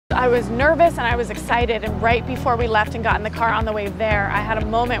I was nervous and I was excited, and right before we left and got in the car on the way there, I had a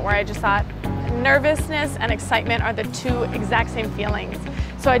moment where I just thought, nervousness and excitement are the two exact same feelings.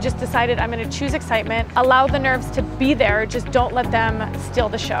 So I just decided I'm going to choose excitement, allow the nerves to be there, just don't let them steal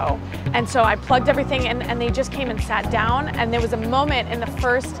the show. And so I plugged everything in, and they just came and sat down, and there was a moment in the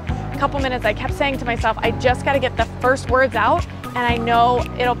first couple minutes I kept saying to myself, I just got to get the first words out, and I know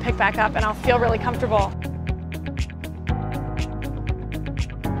it'll pick back up and I'll feel really comfortable.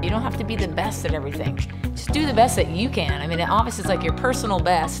 You don't have to be the best at everything. Just do the best that you can. I mean, obviously it's like your personal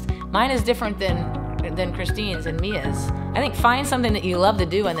best. Mine is different than Kristine's and Mia's. I think find something that you love to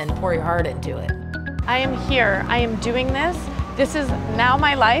do and then pour your heart into it. I am here, I am doing this. This is now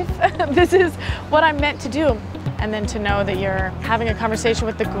my life. This is what I'm meant to do. And then to know that you're having a conversation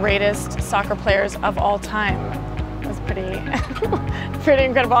with the greatest soccer players of all time was pretty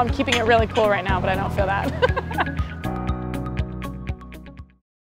incredible. I'm keeping it really cool right now, but I don't feel that.